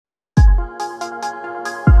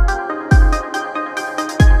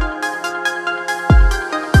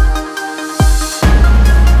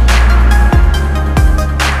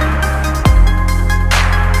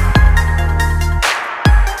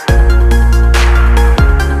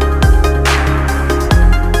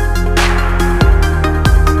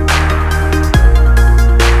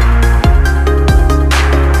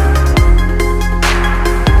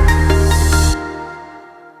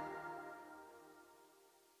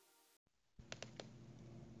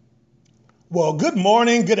Well, good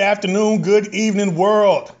morning, good afternoon, good evening,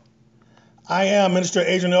 world. I am Minister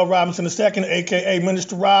Adrian L. Robinson II, aka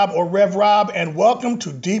Minister Rob or Rev Rob, and welcome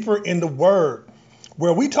to Deeper in the Word,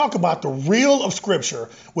 where we talk about the real of Scripture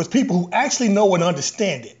with people who actually know and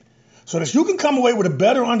understand it, so that you can come away with a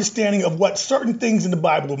better understanding of what certain things in the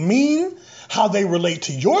Bible mean, how they relate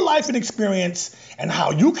to your life and experience, and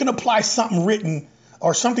how you can apply something written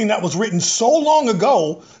or something that was written so long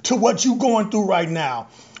ago to what you're going through right now.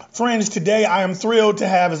 Friends, today I am thrilled to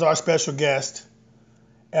have as our special guest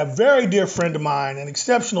a very dear friend of mine, an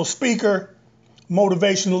exceptional speaker,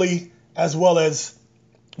 motivationally as well as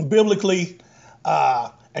biblically,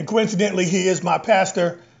 and coincidentally, he is my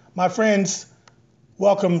pastor. My friends,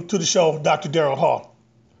 welcome to the show, Dr. Darrell Hall.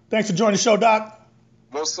 Thanks for joining the show, Doc.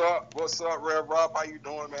 What's up? What's up, Rev Rob? How you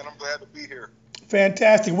doing, man? I'm glad to be here.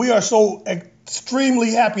 Fantastic. We are so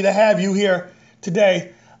extremely happy to have you here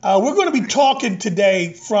today. We're going to be talking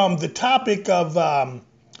today from the topic of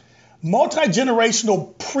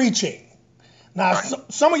multi-generational preaching. Now, Right.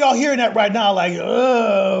 some of y'all hearing that right now, like,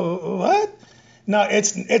 what? No,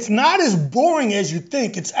 it's not as boring as you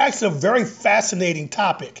think. It's actually a very fascinating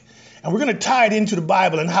topic, and we're going to tie it into the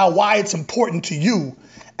Bible and why it's important to you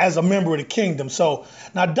as a member of the kingdom. So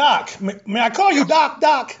now, Doc, may I call you Doc?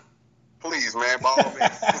 Doc. Please, man, by all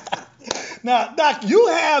means. Now, Doc, you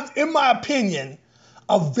have, in my opinion,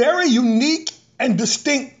 a very unique and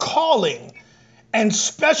distinct calling and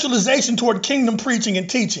specialization toward kingdom preaching and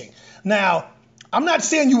teaching. Now, I'm not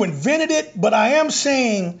saying you invented it, but I am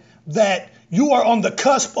saying that you are on the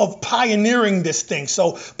cusp of pioneering this thing.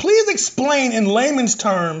 So please explain in layman's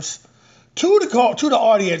terms to the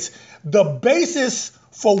audience the basis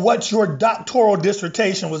for what your doctoral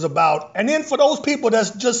dissertation was about. And then for those people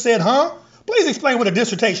that just said, please explain what a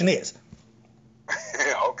dissertation is.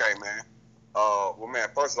 Okay, man. Well, man,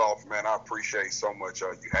 first off, man, I appreciate so much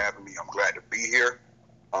you having me. I'm glad to be here.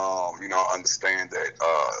 I understand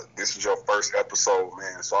that this is your first episode,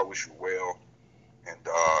 man, so I wish you well. And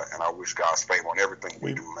I wish God's favor on everything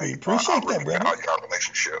we do, man. We appreciate that, brother. Value our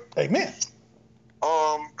relationship. Amen.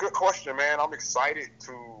 Good question, man. I'm excited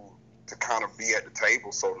to kind of be at the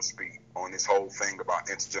table, so to speak, on this whole thing about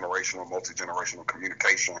intergenerational, multi-generational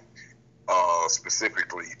communication,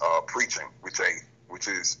 specifically preaching, which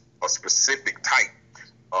is a specific type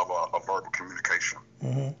of verbal communication.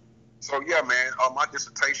 Mm-hmm. So yeah, man, my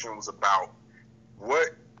dissertation was about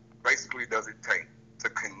what basically does it take to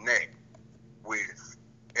connect with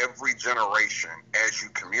every generation as you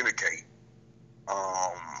communicate,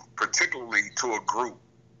 particularly to a group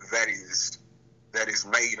that is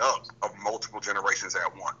made up of multiple generations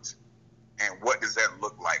at once. And what does that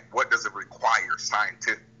look like? What does it require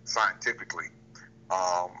scientifically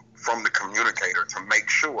from the communicator to make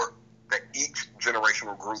sure that each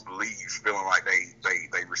generational group leaves feeling like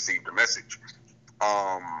they received a message?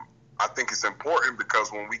 I think it's important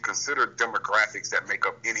because when we consider demographics that make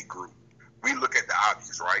up any group, we look at the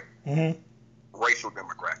obvious, right? Mm-hmm. Racial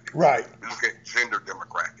demographics. Right. We look at gender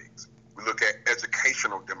demographics. We look at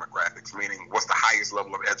educational demographics, meaning what's the highest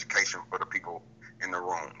level of education for the people in the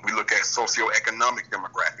room. We look at socioeconomic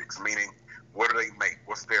demographics, meaning what do they make?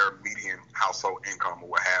 What's their median household income or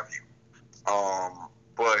what have you?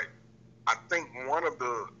 But I think one of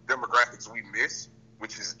the demographics we miss,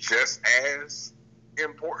 which is just as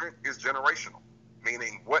important, is generational,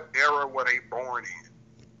 meaning what era were they born in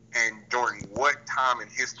and during what time in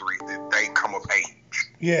history did they come of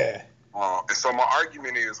age? Yeah. And so my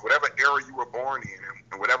argument is whatever era you were born in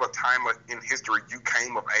and whatever time in history you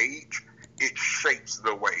came of age, it shapes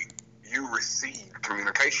the way you receive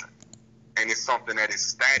communication. And it's something that is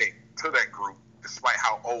static to that group despite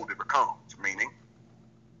how old it becomes, meaning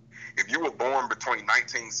if you were born between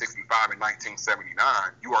 1965 and 1979,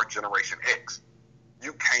 you are Generation X.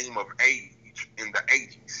 You came of age in the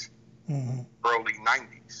 80s, Mm-hmm. early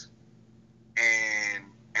 90s. And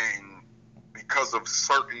because of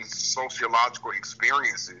certain sociological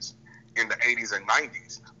experiences in the 80s and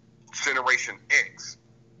 90s, Generation X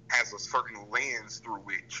has a certain lens through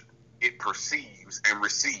which it perceives and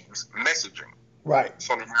receives messaging. Right.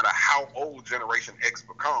 So no matter how old Generation X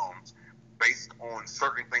becomes, based on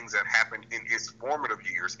certain things that happened in its formative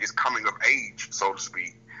years, its coming of age, so to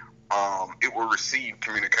speak, it will receive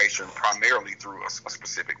communication primarily through a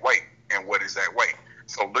specific way. And what is that way?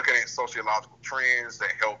 So looking at sociological trends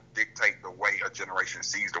that help dictate the way a generation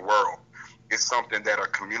sees the world is something that a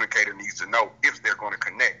communicator needs to know if they're going to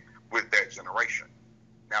connect with that generation.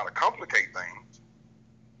 Now, to complicate things,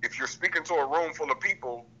 if you're speaking to a room full of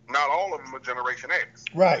people, not all of them are Generation X.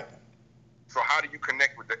 Right. So how do you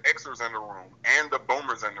connect with the Xers in the room and the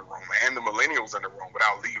Boomers in the room and the Millennials in the room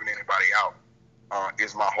without leaving anybody out?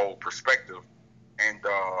 is my whole perspective,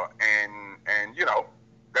 and you know,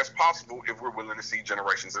 that's possible if we're willing to see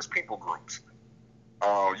generations as people groups.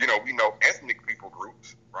 You know, we know ethnic people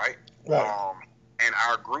groups, right? Right. And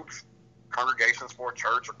our groups, congregations for a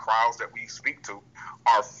church or crowds that we speak to,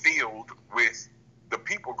 are filled with the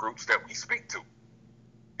people groups that we speak to.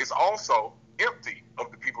 It's also empty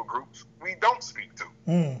of the people groups we don't speak to.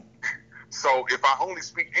 Mm. So if I only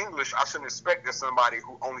speak English, I shouldn't expect that somebody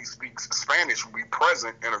who only speaks Spanish will be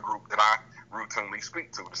present in a group that I routinely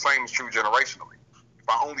speak to. The same is true generationally. If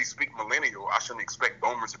I only speak millennial, I shouldn't expect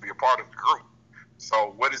boomers to be a part of the group.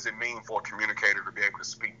 So what does it mean for a communicator to be able to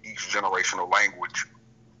speak each generational language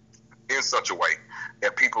in such a way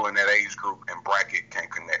that people in that age group and bracket can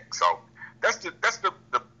connect? So that's the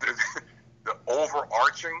the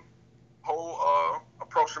overarching whole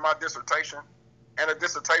approach to my dissertation. And a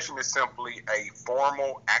dissertation is simply a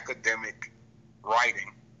formal academic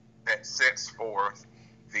writing that sets forth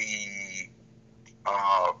the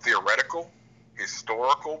theoretical,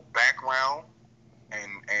 historical background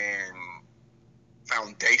and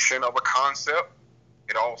foundation of a concept.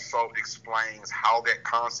 It also explains how that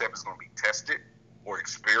concept is going to be tested or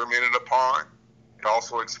experimented upon. It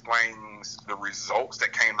also explains the results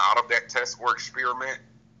that came out of that test or experiment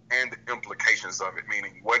and the implications of it,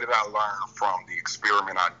 meaning what did I learn from the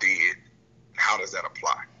experiment I did? How does that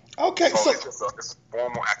apply? Okay, so it's a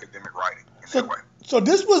formal academic writing in that way. So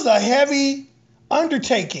this was a heavy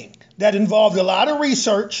undertaking that involved a lot of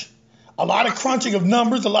research, a lot of crunching of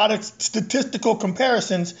numbers, a lot of statistical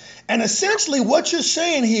comparisons, and essentially what you're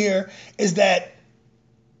saying here is that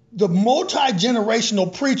the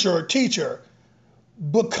multi-generational preacher or teacher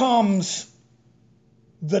becomes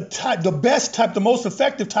the best type, the most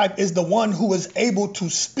effective type is the one who is able to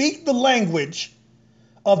speak the language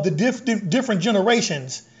of the different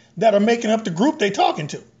generations that are making up the group they're talking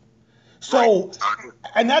to. So, Right.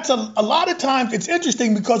 and that's a lot of times it's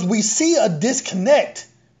interesting because we see a disconnect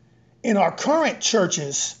in our current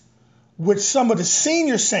churches with some of the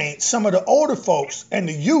senior saints, some of the older folks and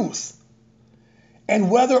the youth,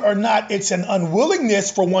 and whether or not it's an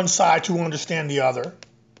unwillingness for one side to understand the other,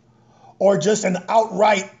 or just an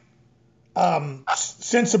outright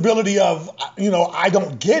sensibility of, I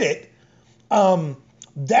don't get it.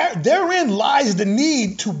 Therein lies the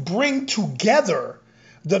need to bring together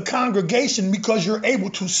the congregation because you're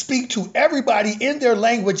able to speak to everybody in their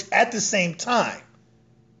language at the same time.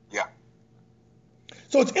 Yeah.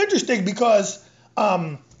 So it's interesting because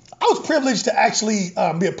I was privileged to actually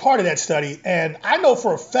be a part of that study, and I know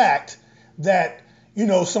for a fact that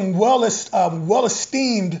some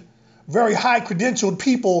well-esteemed, very high-credentialed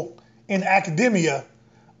people in academia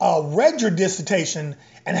read your dissertation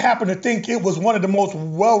and happened to think it was one of the most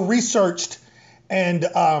well-researched and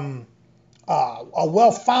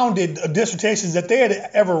well-founded dissertations that they had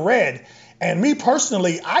ever read. And me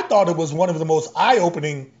personally, I thought it was one of the most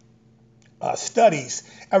eye-opening studies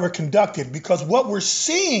ever conducted, because what we're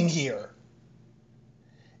seeing here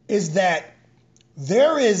is that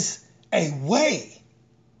there is a way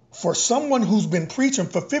for someone who's been preaching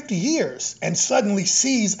for 50 years and suddenly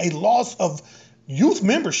sees a loss of youth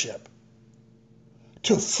membership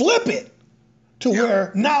to flip it to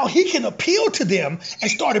where now he can appeal to them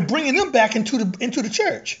and started bringing them back into the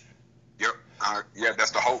church. Yep. Yeah,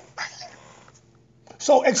 that's the hope.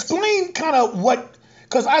 So explain kind of what,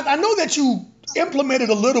 because I know that you implemented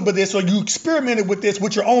a little bit of this, or you experimented with this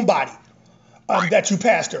with your own body Right. that you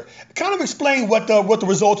pastor. Kind of explain what the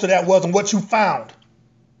results of that was and what you found.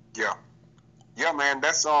 Yeah, man.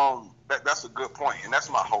 That's a good point, and that's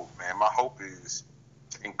my hope, man. My hope is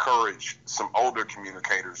to encourage some older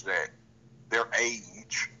communicators that their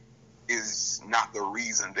age is not the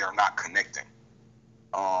reason they're not connecting.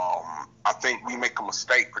 I think we make a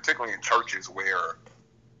mistake, particularly in churches, where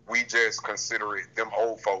we just consider it them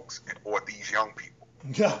old folks or these young people.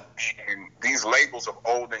 Yeah. And these labels of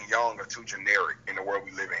old and young are too generic in the world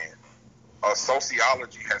we live in.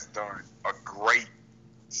 Sociology has done a great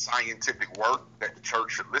scientific work that the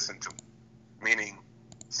church should listen to, meaning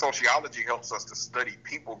sociology helps us to study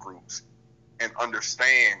people groups and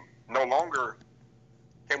understand no longer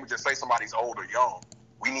can we just say somebody's old or young.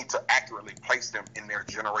 We need to accurately place them in their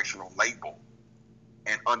generational label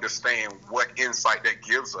and understand what insight that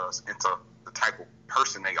gives us into the type of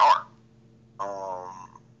person they are.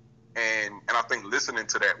 And I think listening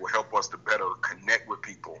to that will help us to better connect with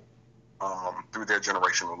people through their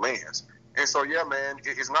generational lens. And so, yeah, man,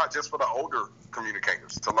 it's not just for the older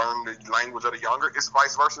communicators to learn the language of the younger. It's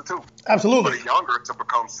vice versa, too. Absolutely. For the younger to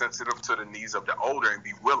become sensitive to the needs of the older and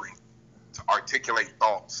be willing to articulate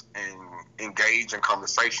thoughts and engage in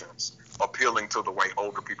conversations appealing to the way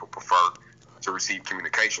older people prefer. to receive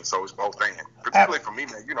communication. So it's both and. Particularly for me,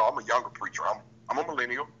 man, I'm a younger preacher. I'm a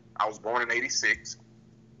millennial. I was born in '86,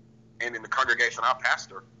 and in the congregation I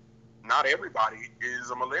pastor, not everybody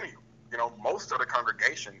is a millennial. Most of the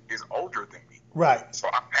congregation is older than me. Right. So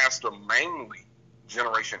I pastor mainly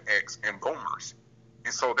Generation X and Boomers.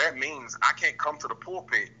 And so that means I can't come to the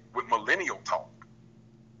pulpit with millennial talk.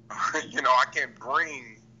 I can't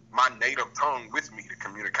bring my native tongue with me to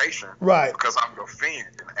communication. Right. Because I would offend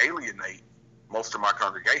and alienate most of my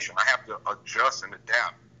congregation. I have to adjust and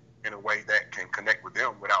adapt in a way that can connect with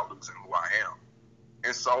them without losing who I am.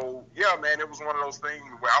 And so, yeah, man, it was one of those things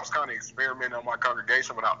where I was kind of experimenting on my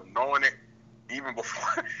congregation without them knowing it, even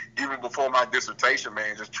before my dissertation,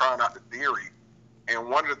 man, just trying out the theory. And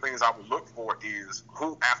one of the things I would look for is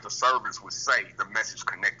who after service would say the message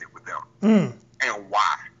connected with them and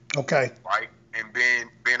why. Okay. Right? And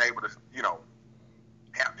being able to,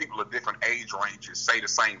 have people of different age ranges say the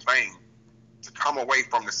same thing to come away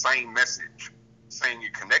from the same message saying you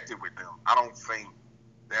connected with them. I don't think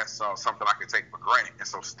that's something I can take for granted. And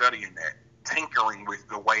so studying that, tinkering with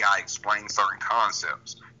the way I explain certain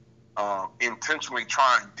concepts, intentionally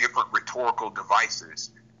trying different rhetorical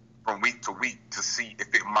devices from week to week to see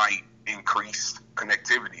if it might increase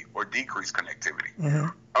connectivity or decrease connectivity. Mm-hmm.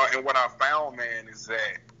 And what I found, man, is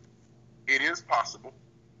that it is possible,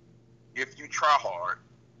 if you try hard,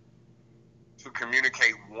 to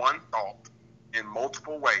communicate one thought in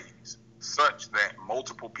multiple ways such that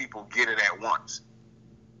multiple people get it at once.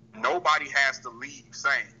 Nobody has to leave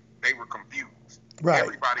saying they were confused. Right.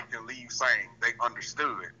 Everybody can leave saying they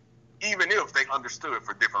understood, even if they understood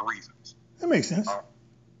for different reasons. That makes sense.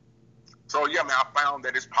 So, yeah, man, I found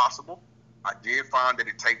that it's possible. I did find that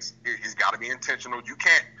it's got to be intentional. You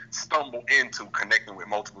can't stumble into connecting with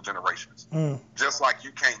multiple generations. Just like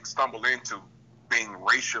you can't stumble into being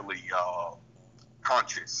racially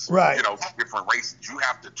conscious. Right. Different races. You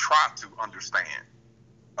have to try to understand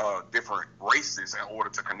different races in order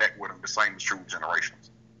to connect with them. The same is true with generations.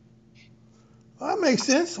 That makes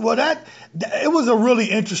sense. Well, it was a really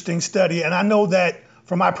interesting study, and I know that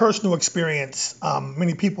from my personal experience,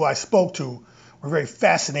 many people I spoke to were very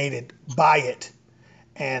fascinated by it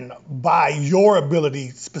and by your ability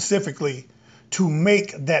specifically to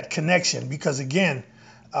make that connection, because again,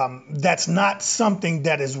 that's not something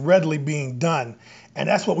that is readily being done, and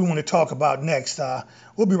that's what we want to talk about next.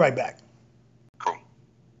 We'll be right back. Cool.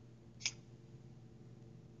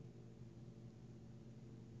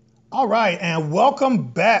 All right, and welcome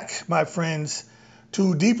back, my friends,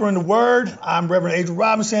 to Deeper in the Word. I'm Reverend Adrian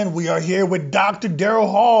Robinson. We are here with Dr. Darrell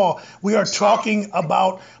Hall. We are talking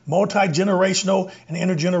about multi-generational and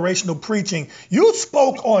intergenerational preaching. You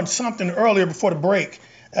spoke on something earlier before the break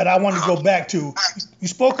that I wanted to go back to. You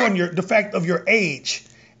spoke on the fact of your age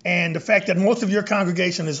and the fact that most of your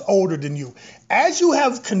congregation is older than you. As you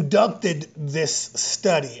have conducted this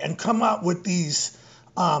study and come up with these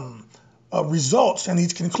results and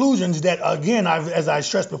these conclusions that, again, as I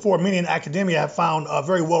stressed before, many in academia have found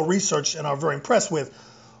very well researched and are very impressed with.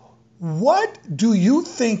 What do you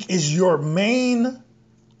think is your main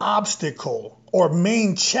obstacle or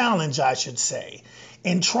main challenge, I should say,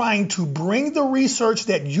 in trying to bring the research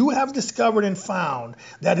that you have discovered and found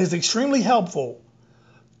that is extremely helpful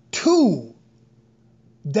to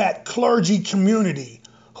that clergy community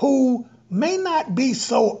who may not be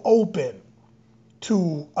so open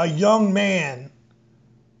to a young man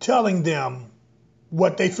telling them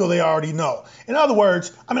what they feel they already know? In other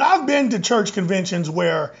words, I've been to church conventions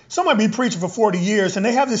where someone be preaching for 40 years and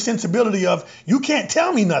they have this sensibility of, you can't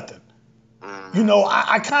tell me nothing.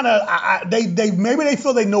 Maybe they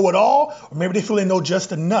feel they know it all, or maybe they feel they know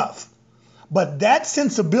just enough. But that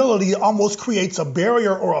sensibility almost creates a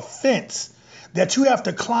barrier or a fence that you have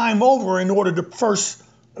to climb over in order to first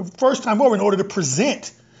time over in order to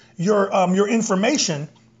present your information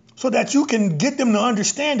so that you can get them to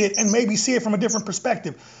understand it and maybe see it from a different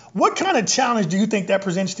perspective. What kind of challenge do you think that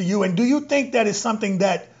presents to you? And do you think that is something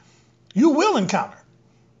that you will encounter?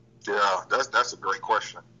 Yeah, that's a great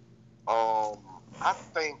question. I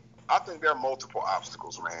think there are multiple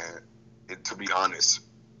obstacles, man, to be honest,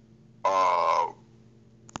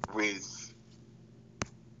 with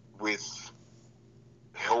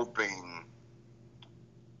helping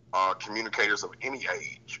communicators of any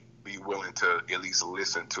age be willing to at least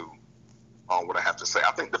listen to what I have to say.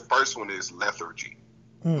 I think the first one is lethargy,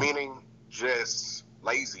 meaning just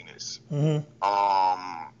laziness. Mm-hmm.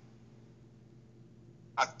 I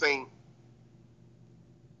think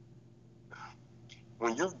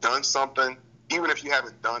when you've done something, even if you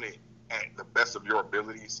haven't done it at the best of your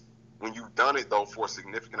abilities, when you've done it, though, for a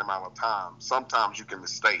significant amount of time, sometimes you can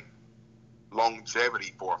mistake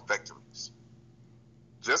longevity for effectiveness.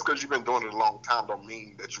 Just because you've been doing it a long time don't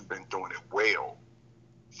mean that you've been doing it well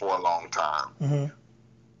for a long time. Mm-hmm.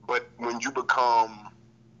 But when you become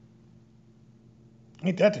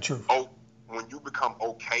Ain't that the truth? when you become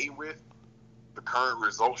okay with the current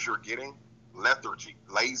results you're getting, lethargy,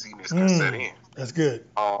 laziness can set in. That's good.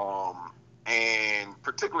 And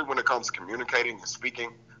particularly when it comes to communicating and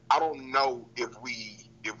speaking, I don't know if we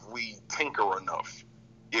tinker enough,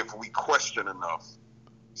 if we question enough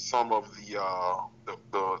some of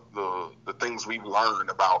the things we've learned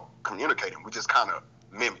about communicating. We just kind of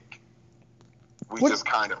mimic. We just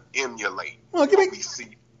kind of emulate. Well, give me we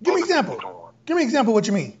see. Give me example. Give me an example of what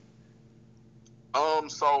you mean.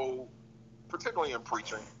 So particularly in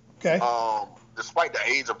preaching, okay. Despite the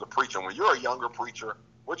age of the preacher, when you're a younger preacher,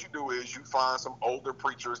 what you do is you find some older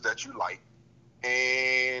preachers that you like,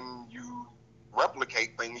 and you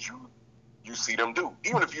replicate things you see them do,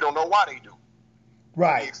 even if you don't know why they do.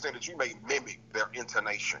 Right. To the extent that you may mimic their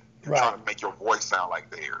intonation. You're right. trying to make your voice sound like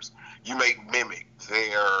theirs. You may mimic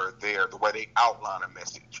the way they outline a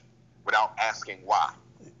message without asking why.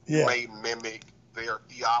 Yeah. You may mimic their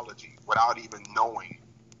theology without even knowing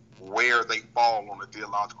where they fall on the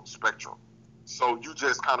theological spectrum. So you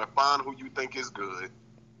just kind of find who you think is good,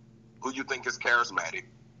 who you think is charismatic,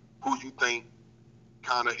 who you think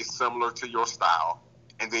kind of is similar to your style,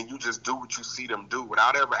 and then you just do what you see them do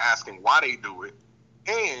without ever asking why they do it,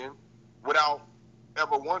 and without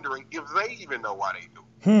ever wondering if they even know why they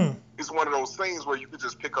do it. It's one of those things where you can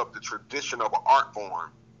just pick up the tradition of an art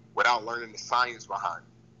form without learning the science behind it.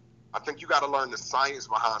 I think you got to learn the science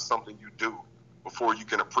behind something you do before you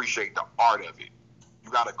can appreciate the art of it. You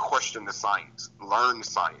got to question the science, learn the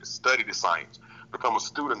science, study the science, become a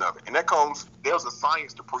student of it. And there's a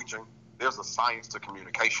science to preaching, there's a science to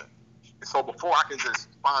communication. And so before I can just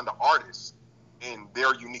find the artist and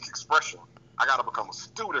their unique expression, I got to become a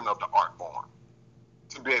student of the art form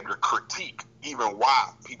to be able to critique even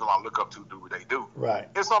why people I look up to do what they do. Right.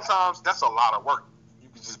 And sometimes that's a lot of work. You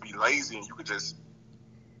could just be lazy and you could just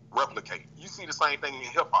replicate. You see the same thing in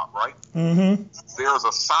hip hop, right? Mm-hmm. There's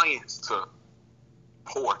a science to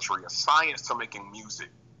poetry, a science to making music.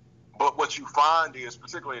 But what you find is,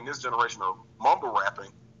 particularly in this generation of mumble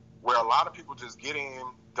rapping, where a lot of people just get in,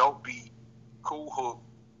 dope beat, cool hook,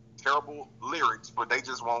 terrible lyrics, but they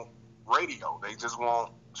just want radio. They just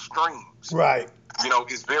want streams. Right.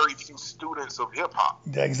 It's very few students of hip hop.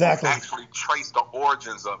 Exactly. Who actually trace the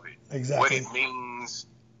origins of it. Exactly. What it means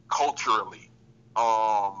culturally.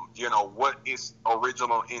 What its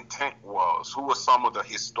original intent was. Who were some of the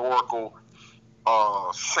historical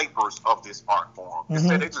shapers of this art form. Mm-hmm.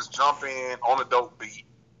 Instead, they just jump in on a dope beat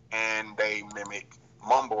and they mimic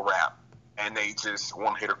mumble rap, and they just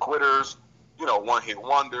one-hitter quitters, one-hit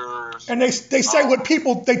wonders. And they say what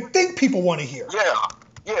they think people want to hear.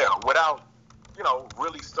 Yeah, without,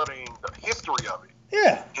 really studying the history of it.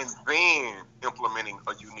 Yeah. And then implementing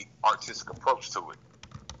a unique artistic approach to it.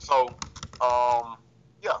 So,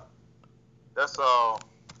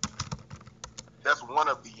 that's one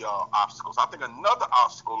of the obstacles. I think another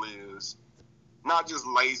obstacle is not just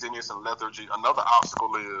laziness and lethargy. Another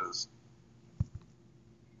obstacle is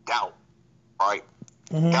doubt, right?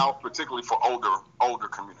 Mm-hmm. Doubt, particularly for older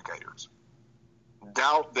communicators.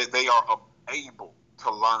 Doubt that they are able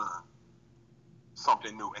to learn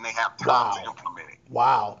something new and they have time to implement it.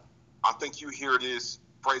 Wow. I think you hear this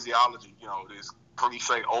phraseology, this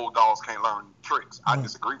cliche, old dogs can't learn tricks. I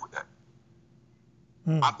disagree with that.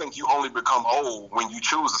 I think you only become old when you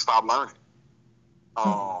choose to stop learning.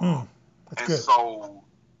 That's good. So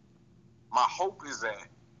my hope is that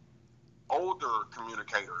older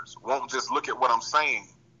communicators won't just look at what I'm saying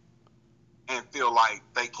and feel like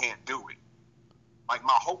they can't do it. Like,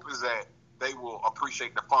 my hope is that they will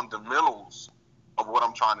appreciate the fundamentals of what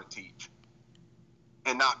I'm trying to teach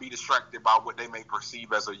and not be distracted by what they may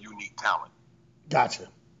perceive as a unique talent. Gotcha.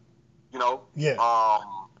 Yeah.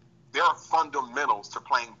 There are fundamentals to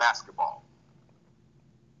playing basketball.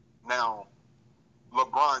 Now,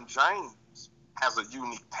 LeBron James has a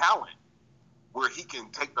unique talent where he can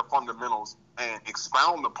take the fundamentals and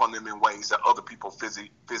expound upon them in ways that other people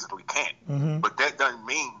physically can't. Mm-hmm. But that doesn't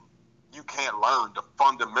mean you can't learn the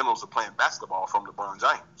fundamentals of playing basketball from LeBron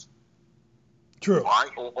James. True. All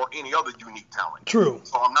right? Or any other unique talent. True.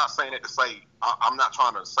 So I'm not saying it to say, I'm not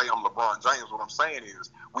trying to say I'm LeBron James. What I'm saying is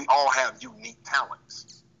we all have unique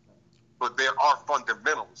talents. But there are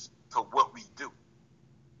fundamentals to what we do.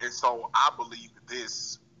 And so I believe that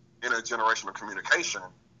this intergenerational communication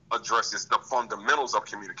addresses the fundamentals of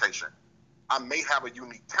communication. I may have a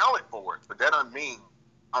unique talent for it, but that doesn't mean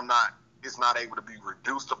I'm not is not able to be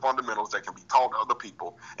reduced to fundamentals that can be taught to other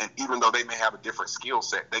people. And even though they may have a different skill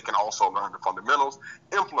set, they can also learn the fundamentals,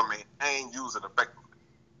 implement, and use it effectively.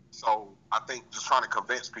 So I think just trying to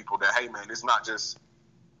convince people that, hey, man, it's not just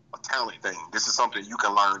a talent thing. This is something you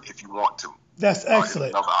can learn if you want to. That's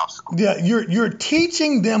excellent. Another obstacle. Yeah, you're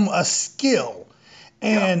teaching them a skill.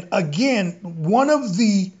 And again, one of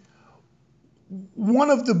the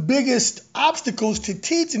biggest obstacles to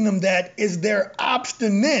teaching them that is their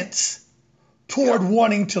obstinance toward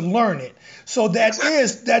wanting to learn it. So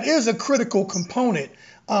that is a critical component.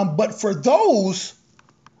 But for those,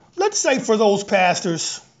 let's say for those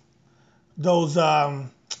pastors, those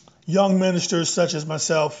young ministers such as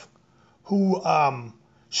myself, who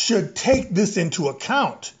should take this into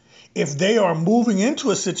account if they are moving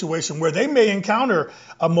into a situation where they may encounter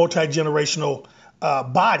a multi-generational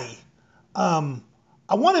body.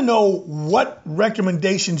 I want to know what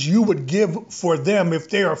recommendations you would give for them if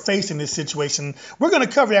they are facing this situation. We're going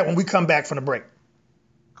to cover that when we come back from the break.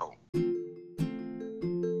 Cool.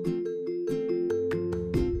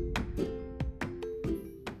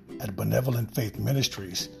 At Benevolent Faith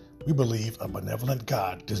Ministries, we believe a benevolent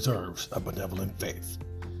God deserves a benevolent faith.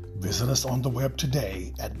 Visit us on the web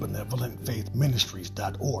today at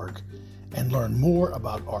benevolentfaithministries.org and learn more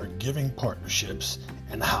about our giving partnerships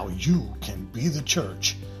and how you can be the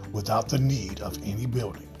church without the need of any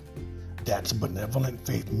building. That's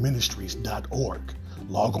benevolentfaithministries.org.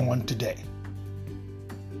 Log on today.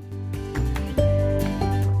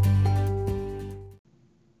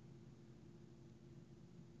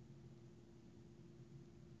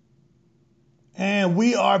 And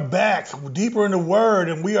we are back deeper in the Word,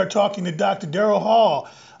 and we are talking to Dr. Darrell Hall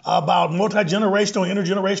about multi-generational,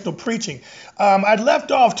 intergenerational preaching. I'd left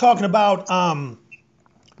off talking about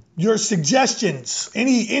your suggestions,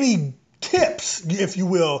 any tips, if you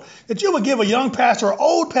will, that you would give a young pastor or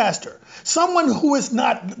old pastor, someone who is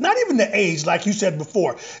not even the age, like you said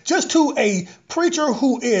before, just to a preacher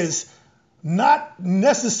who is not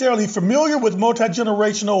necessarily familiar with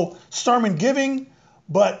multi-generational sermon giving,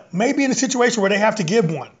 but maybe in a situation where they have to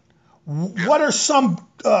give one. What are some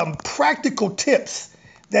practical tips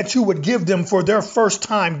that you would give them for their first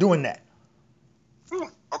time doing that?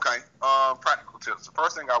 Okay. Practical tips. The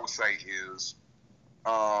first thing I would say is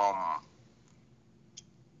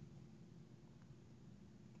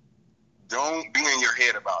don't be in your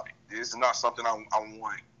head about it. This is not something I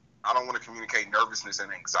want. I don't want to communicate nervousness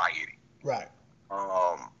and anxiety. Right.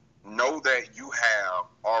 Know that you have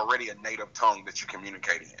already a native tongue that you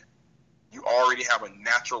communicate in. You already have a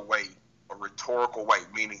natural way, a rhetorical way,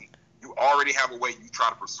 meaning you already have a way you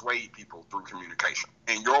try to persuade people through communication.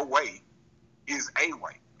 And your way is a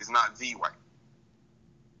way. It's not the way.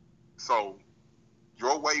 So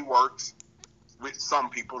your way works with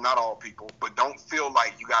some people, not all people, but don't feel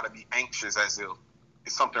like you got to be anxious as if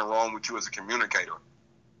it's something wrong with you as a communicator.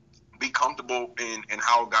 Be comfortable in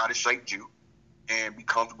how God has shaped you, and be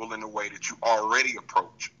comfortable in the way that you already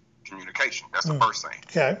approach communication. That's the first thing.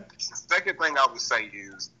 Okay. The second thing I would say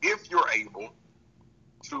is, if you're able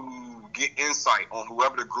to get insight on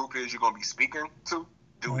whoever the group is you're going to be speaking to,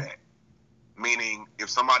 do that. Meaning, if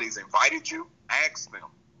somebody's invited you, ask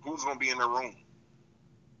them, who's going to be in the room?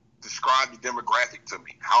 Describe the demographic to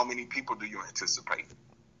me. How many people do you anticipate?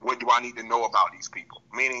 What do I need to know about these people?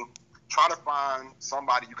 Meaning, try to find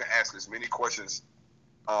somebody you can ask as many questions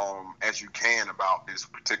as you can about this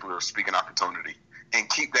particular speaking opportunity, and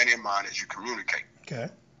keep that in mind as you communicate. Okay.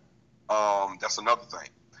 That's another thing.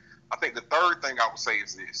 I think the third thing I would say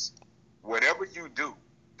is this: whatever you do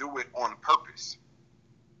it on purpose.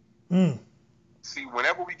 See,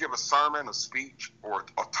 whenever we give a sermon, a speech, or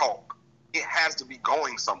a talk, it has to be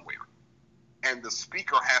going somewhere, and the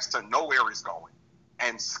speaker has to know where it's going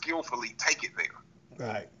and skillfully take it there.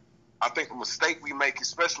 Right. I think the mistake we make,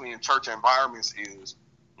 especially in church environments, is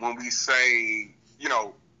when we say,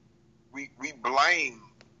 we blame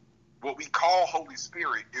what we call Holy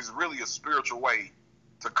Spirit is really a spiritual way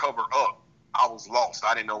to cover up, I was lost.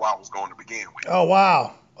 I didn't know where I was going to begin with. Oh,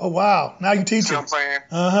 wow. Now you teach See what I'm saying?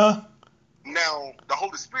 Uh-huh. Now, the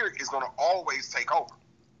Holy Spirit is going to always take over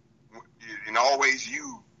and always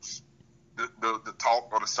use the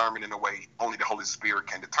talk or the sermon in a way only the Holy Spirit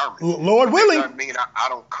can determine. Lord willing. That doesn't mean I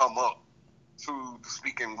don't come up to the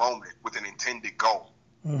speaking moment with an intended goal.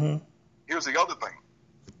 Mm-hmm. Here's the other thing.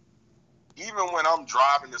 Even when I'm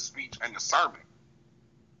driving the speech and the sermon,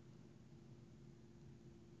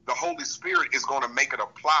 the Holy Spirit is going to make it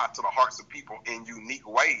apply to the hearts of people in unique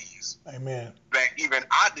ways. Amen. That even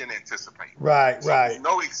I didn't anticipate. Right. The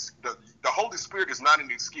Holy Spirit is not an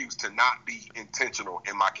excuse to not be intentional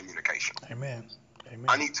in my communication. Amen. Amen.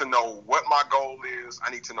 I need to know what my goal is.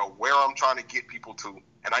 I need to know where I'm trying to get people to.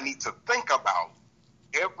 And I need to think about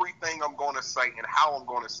everything I'm going to say and how I'm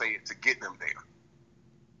going to say it to get them there.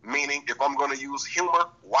 Meaning, if I'm going to use humor,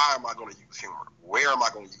 why am I going to use humor? Where am I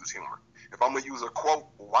going to use humor? If I'm going to use a quote,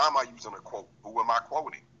 why am I using a quote? Who am I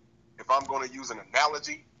quoting? If I'm going to use an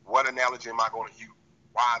analogy, what analogy am I going to use?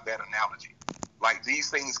 Why that analogy? Like, these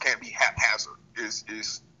things can't be haphazard. It's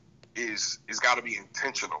got to be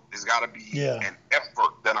intentional. It's got to be an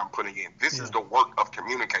effort that I'm putting in. This is the work of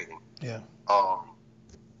communicating. Yeah.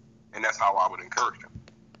 And that's how I would encourage them.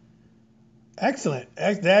 Excellent.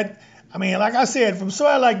 I mean, like I said, from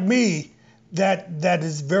somebody like me, that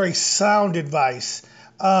is very sound advice.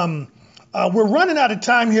 We're running out of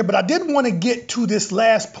time here, but I did want to get to this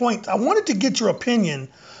last point. I wanted to get your opinion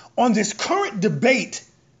on this current debate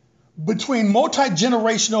between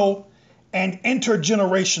multi-generational and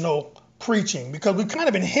intergenerational preaching, because we've kind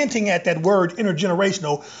of been hinting at that word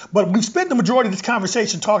intergenerational, but we've spent the majority of this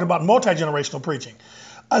conversation talking about multi-generational preaching.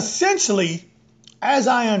 Essentially, as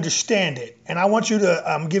I understand it, and I want you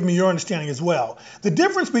to give me your understanding as well, the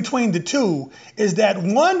difference between the two is that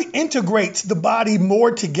one integrates the body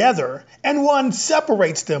more together and one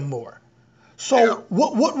separates them more. So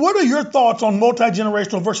what are your thoughts on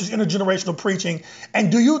multi-generational versus intergenerational preaching?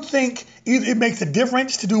 And do you think it makes a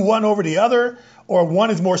difference to do one over the other, or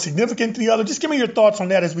one is more significant to the other? Just give me your thoughts on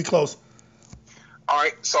that as we close. All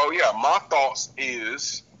right. So, my thoughts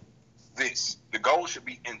is this. The goal should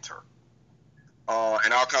be enter.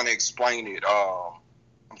 And I'll kind of explain it.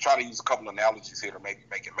 I'm trying to use a couple of analogies here to make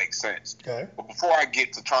it make sense. Okay. But before I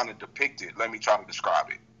get to trying to depict it, let me try to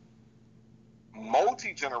describe it.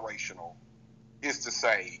 Multi-generational is to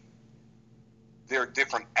say there are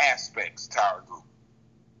different aspects to our group.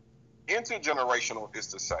 Intergenerational is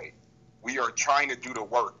to say we are trying to do the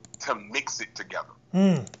work to mix it together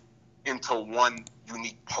into one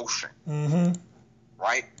unique potion. Mm-hmm.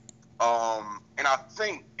 Right? And I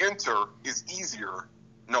think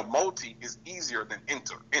multi is easier than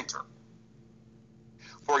enter.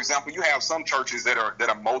 For example, you have some churches that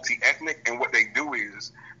are multi-ethnic, and what they do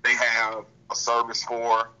is they have a service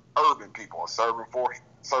for urban people, a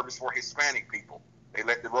service for Hispanic people. They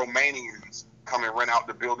let the Romanians come and rent out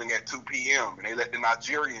the building at 2 p.m. and they let the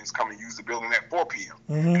Nigerians come and use the building at 4 p.m.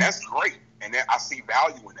 Mm-hmm. And that's great, and I see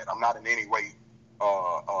value in that. I'm not in any way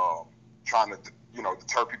trying to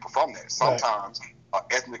deter people from that. Sometimes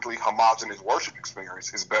ethnically homogenous worship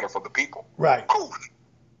experience is better for the people. Right. Cool.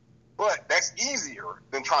 But that's easier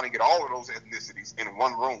than trying to get all of those ethnicities in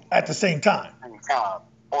one room at the same time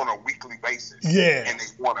on a weekly basis. Yeah. And they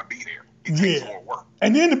want to be there. It takes more work.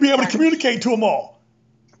 And then to be able to communicate to them all.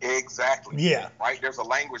 Exactly. Yeah. Right? There's a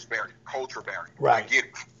language barrier, culture barrier. Right. I get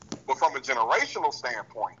it. But from a generational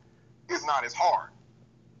standpoint, it's not as hard.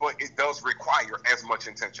 But it does require as much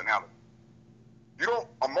intentionality.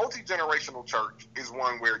 A multi-generational church is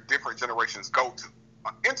one where different generations go to.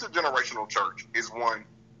 An intergenerational church is one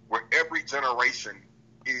where every generation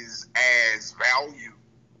is as valued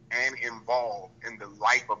and involved in the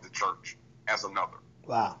life of the church as another.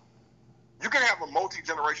 Wow. You can have a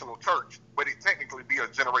multi-generational church, but it technically be a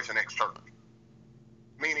Generation X church.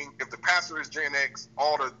 Meaning, if the pastor is Gen X,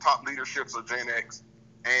 all the top leaderships are Gen X,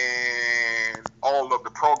 and all of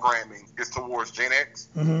the programming is towards Gen X,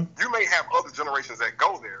 mm-hmm. You may have other generations that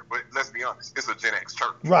go there, but let's be honest, it's a Gen X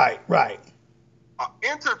church. Right. An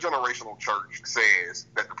intergenerational church says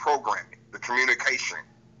that the programming, the communication,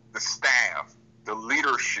 the staff, the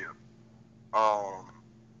leadership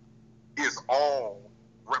is all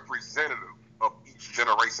representative of each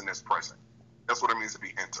generation that's present. That's what it means to be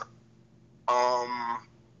inter.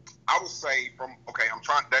 I would say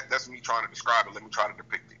that's me trying to describe it. Let me try to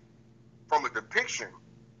depict it. From a depiction,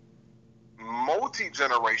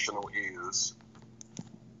 multi-generational is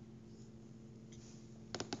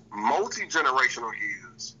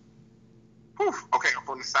I'm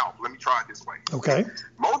from the South. Let me try it this way. Okay.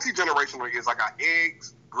 Multi-generational is I got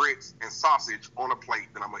eggs, grits, and sausage on a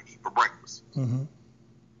plate that I'm going to eat for breakfast. Mm-hmm.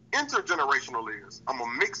 Intergenerational is I'm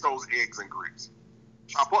going to mix those eggs and grits,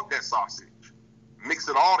 chop up that sausage, mix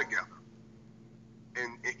it all together,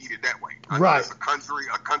 and eat it that way. I know it's a country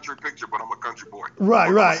picture, but I'm a country boy.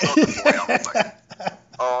 Right. Let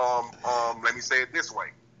me say it this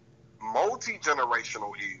way.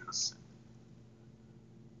 Multi-generational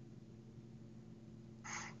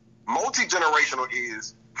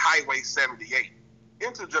is Highway 78.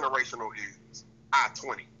 Intergenerational is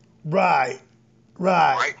I-20. Right.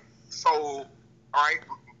 So, all right,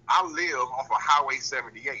 I live off of Highway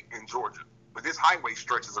 78 in Georgia, but this highway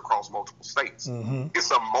stretches across multiple states. Mm-hmm.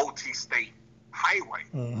 It's a multi-state highway,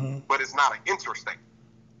 mm-hmm. but it's not an interstate.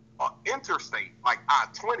 Interstate, like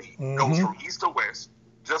I-20, goes from east to west,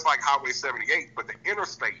 just like Highway 78, but the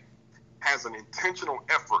interstate has an intentional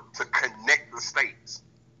effort to connect the states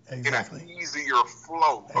in an easier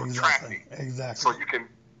flow of traffic. So you can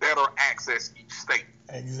better access each state.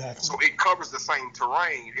 So it covers the same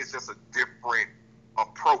terrain. It's just a different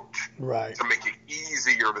approach to make it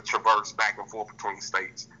easier to traverse back and forth between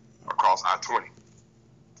states across I-20.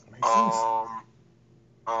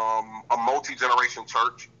 A multi-generation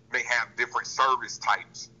church may have different service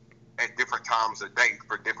types at different times of day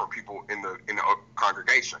for different people in the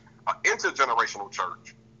congregation. An intergenerational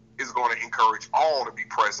church is going to encourage all to be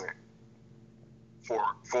present for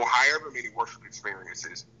however many worship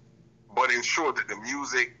experiences, but ensure that the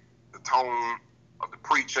music, the tone of the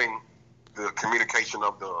preaching, the communication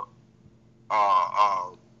of the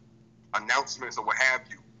announcements or what have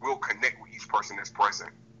you will connect with each person that's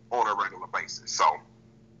present on a regular basis. So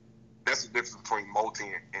that's the difference between multi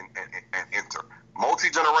and inter.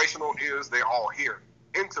 Multi-generational is they're all here.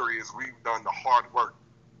 Inter is we've done the hard work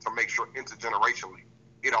to make sure intergenerationally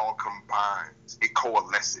it all combines, it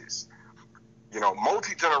coalesces.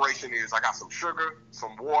 Multi-generation is I got some sugar,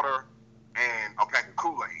 some water, and a pack of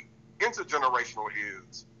Kool-Aid. Intergenerational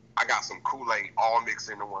is I got some Kool-Aid all mixed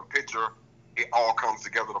into one pitcher. It all comes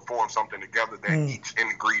together to form something together that each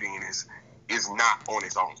ingredient is not on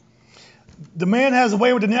its own. The man has a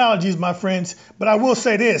way with analogies, my friends, but I will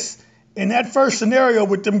say this. In that first scenario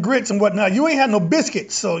with them grits and whatnot, you ain't had no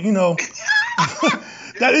biscuits, so,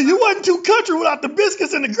 that you wasn't too country without the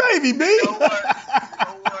biscuits and the gravy, B. You know what?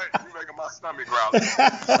 You're making my stomach growl. It's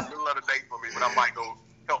the middle of the day for me, but I might go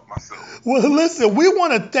help myself. Well, listen, we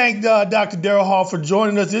want to thank Dr. Darrell Hall for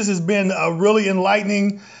joining us. This has been a really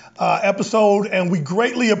enlightening episode, and we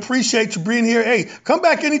greatly appreciate you being here. Hey, come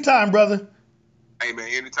back anytime, brother. Hey, man,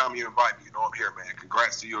 anytime you invite me, I'm here, man.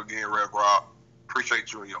 Congrats to you again, Rev Rob.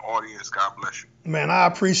 Appreciate you and your audience. God bless you. Man, I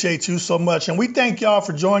appreciate you so much. And we thank y'all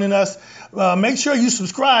for joining us. Make sure you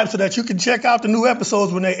subscribe so that you can check out the new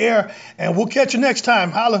episodes when they air. And we'll catch you next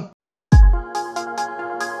time. Holla.